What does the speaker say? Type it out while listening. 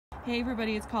Hey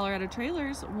everybody, it's Colorado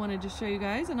Trailers. Wanted to show you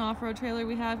guys an off-road trailer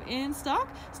we have in stock.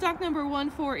 Stock number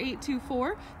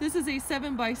 14824. This is a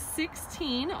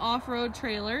 7x16 off-road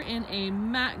trailer in a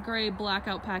matte gray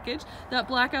blackout package. That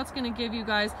blackout's going to give you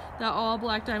guys that all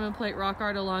black diamond plate rock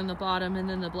art along the bottom and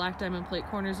then the black diamond plate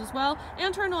corners as well,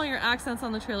 and turn all your accents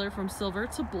on the trailer from silver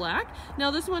to black.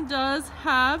 Now this one does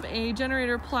have a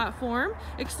generator platform,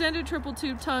 extended triple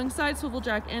tube tongue, side swivel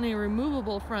jack, and a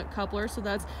removable front coupler, so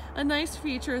that's a nice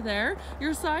feature there.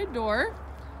 Your side door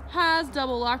has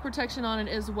double lock protection on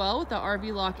it as well with the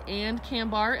RV lock and cam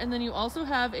bar, and then you also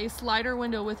have a slider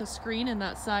window with a screen in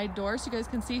that side door so you guys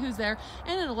can see who's there,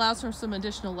 and it allows for some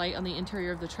additional light on the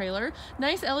interior of the trailer.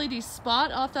 Nice LED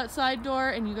spot off that side door,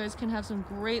 and you guys can have some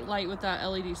great light with that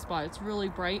LED spot. It's really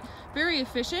bright, very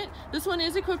efficient. This one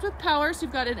is equipped with power, so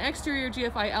you've got an exterior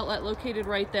GFI outlet located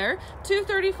right there. Two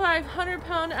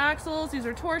 3,500-pound axles. These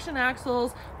are torsion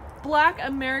axles. Black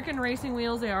American racing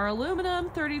wheels. They are aluminum,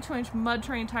 32-inch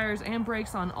Mudterrain tires and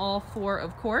brakes on all four,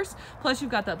 of course. Plus you've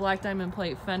got that black diamond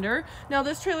plate fender. Now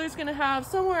this trailer is going to have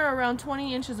somewhere around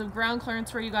 20 inches of ground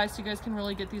clearance for you guys, so you guys can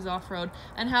really get these off-road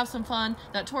and have some fun.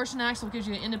 That torsion axle gives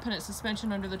you an independent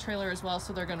suspension under the trailer as well,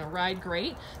 so they're going to ride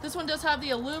great. This one does have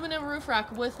the aluminum roof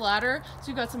rack with ladder, so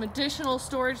you've got some additional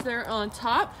storage there on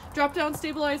top. Drop-down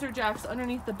stabilizer jacks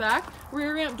underneath the back.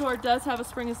 Rear ramp door does have a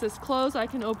spring assist close. I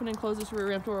can open and close this rear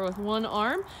ramp door with one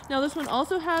arm. Now this one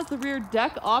also has the rear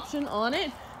deck option on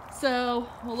it, so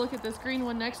we'll look at this green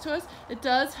one next to us. It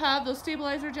does have those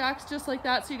stabilizer jacks just like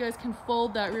that, so you guys can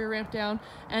fold that rear ramp down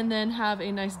and then have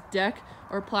a nice deck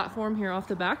or platform here off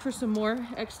the back for some more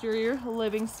exterior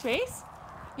living space.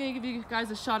 I'm gonna give you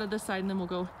guys a shot of this side and then we'll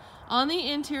go on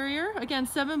the interior. Again,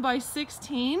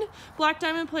 7x16, black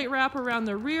diamond plate wrap around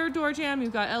the rear door jamb.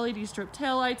 You've got LED strip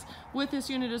taillights with this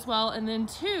unit as well, and then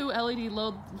two LED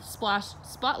low splash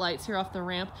spotlights here off the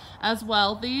ramp as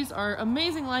well. These are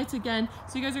amazing lights again,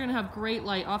 so you guys are gonna have great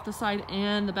light off the side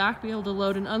and the back, be able to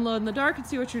load and unload in the dark and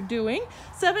see what you're doing.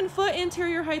 7-foot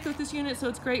interior height with this unit, so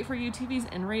it's great for UTVs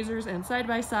and razors and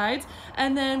side-by-sides.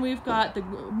 And then we've got the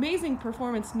amazing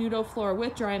performance Nudo floor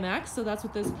with Maxx, so that's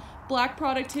what this black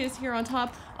product is here on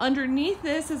top. Underneath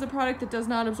this is a product that does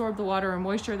not absorb the water or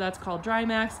moisture. That's called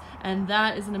Maxx, and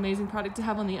that is an amazing product to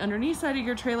have on the underneath side of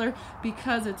your trailer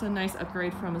because it's a nice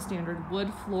upgrade from a standard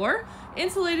wood floor.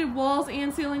 Insulated walls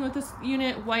and ceiling with this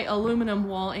unit, white aluminum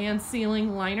wall and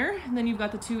ceiling liner. And then you've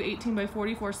got the two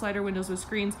 18x44 slider windows with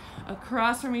screens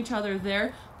across from each other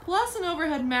there, plus an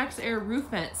overhead Maxx Air roof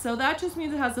vent. So that just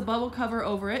means it has a bubble cover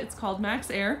over it. It's called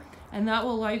Maxx Air, and that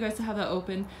will allow you guys to have that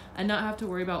open and not have to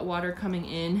worry about water coming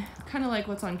in, kind of like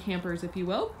what's on campers, if you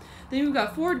will. Then we've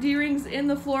got 4 D-rings in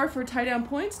the floor for tie-down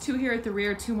points, 2 here at the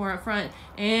rear, 2 more up front,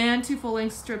 and 2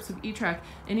 full-length strips of E-track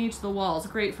in each of the walls.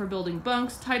 Great for building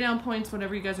bunks, tie-down points,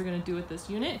 whatever you guys are going to do with this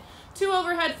unit. 2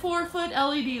 overhead 4-foot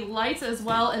LED lights as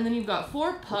well, and then you've got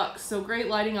 4 pucks, so great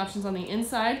lighting options on the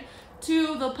inside. 2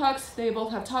 of the pucks, they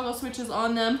both have toggle switches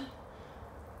on them,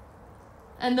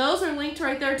 and those are linked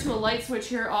right there to a light switch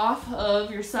here off of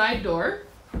your side door.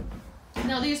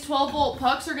 Now these 12-volt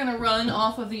pucks are going to run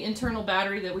off of the internal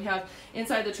battery that we have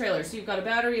inside the trailer. So you've got a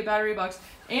battery box,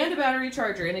 and a battery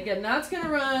charger. And again, that's going to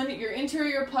run your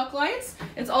interior puck lights.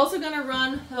 It's also going to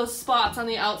run those spots on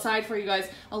the outside for you guys,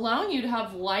 allowing you to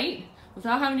have light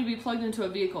without having to be plugged into a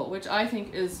vehicle, which I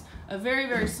think is a very,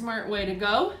 very smart way to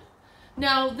go.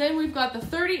 Now then we've got the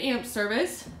 30 amp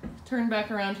service. Turn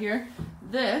back around here.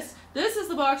 This is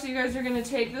the box that you guys are going to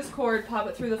take this cord, pop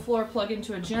it through the floor, plug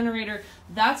into a generator.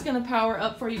 That's going to power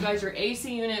up for you guys your AC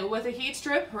unit with a heat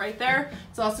strip right there.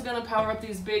 It's also going to power up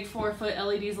these big 4-foot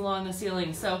LEDs along the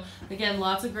ceiling. So again,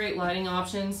 lots of great lighting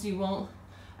options. You won't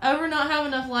ever not have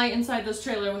enough light inside this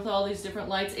trailer with all these different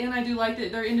lights, and I do like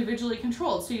that they're individually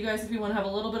controlled. So you guys, if you want to have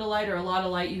a little bit of light or a lot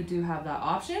of light, you do have that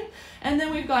option. And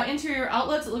then we've got interior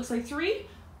outlets. It looks like 3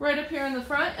 right up here in the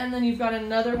front, and then you've got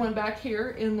another one back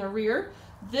here in the rear.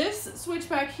 This switch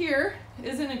back here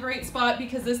is in a great spot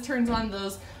because this turns on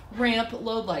those ramp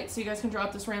load lights. So you guys can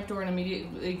drop this ramp door and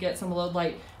immediately get some load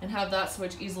light and have that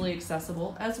switch easily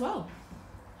accessible as well.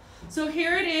 So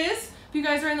here it is. If you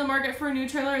guys are in the market for a new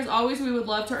trailer, as always, we would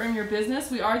love to earn your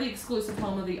business. We are the exclusive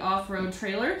home of the off-road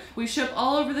trailer. We ship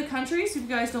all over the country, so if you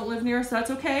guys don't live near us, that's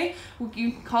okay.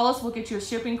 You can call us, we'll get you a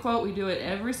shipping quote. We do it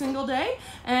every single day.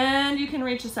 And you can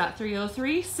reach us at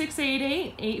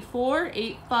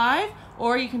 303-688-8485,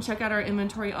 or you can check out our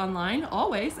inventory online,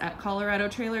 always at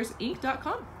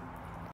coloradotrailersinc.com.